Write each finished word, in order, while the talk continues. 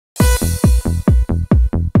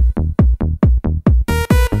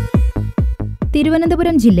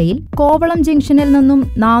തിരുവനന്തപുരം ജില്ലയിൽ കോവളം ജംഗ്ഷനിൽ നിന്നും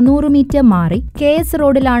 400 മീറ്റർ മാറി KS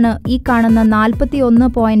റോഡിലാണ് ഈ കാണുന്ന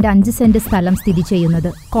 41.5 സെന്റ് സ്ഥലം സ്ഥിതി ചെയ്യുന്നത്.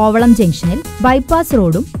 കോവളം ജംഗ്ഷനിൽ ബൈപ്പാസ്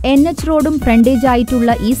റോഡും NH റോഡും ഫ്രണ്ടേജ് ആയിട്ടുള്ള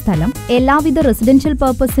ഈ സ്ഥലം എല്ലാവിധ റെസിഡൻഷ്യൽ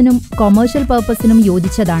പർപ്പസിനും കൊമേഴ്ഷ്യൽ പർപ്പസിനും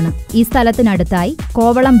യോജിച്ചതാണ്. ഈ സ്ഥലത്തിനടുത്തായി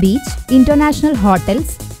Kovalam beach, international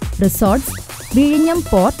hotels, resorts, വിഴിഞ്ഞം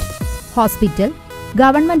പോർട്ട്, ഹോസ്പിറ്റൽ,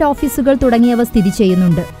 ഗവൺമെന്റ് ഓഫീസുകൾ തുടങ്ങിയവ സ്ഥിതി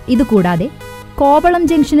ചെയ്യുന്നുണ്ട്. ഇതുകൂടാതെ കോവളം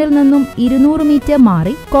ജംഗ്ഷനിൽ നിന്നും 200 മീറ്റർ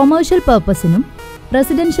മാറി കൊമേഴ്ഷ്യൽ പർപ്പസിനും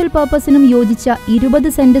റെസിഡൻഷ്യൽ പർപ്പസിനും യോജിച്ച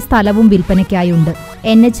 20 സെന്റ് സ്ഥലവും വിൽപ്പനയ്ക്കായുണ്ട്.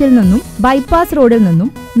 NHൽ നിന്നും ബൈപ്പാസ് റോഡിൽ നിന്നും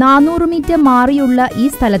 400 മീറ്റർ മാറിയുള്ള ഈ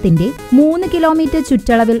സ്ഥലത്തിന്റെ 3 കിലോമീറ്റർ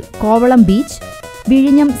ചുറ്റളവിൽ കോവളം ബീച്ച്,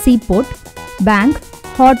 വിഴിഞ്ഞം സീപോർട്ട്, ബാങ്ക്,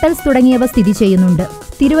 ഹോട്ടൽസ് തുടങ്ങിയവ സ്ഥിതി ചെയ്യുന്നുണ്ട്.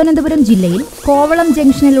 തിരുവനന്തപുരം ജില്ലയിൽ കോവളം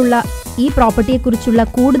ജംഗ്ഷനിലുള്ള ഈ പ്രോപ്പർട്ടിയെക്കുറിച്ചുള്ള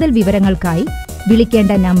കൂടുതൽ വിവരങ്ങൾക്കായി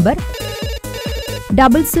വിളിക്കേണ്ട നമ്പർ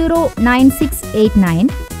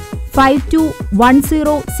 009689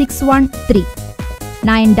 521061 3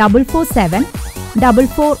 9447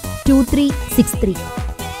 442363.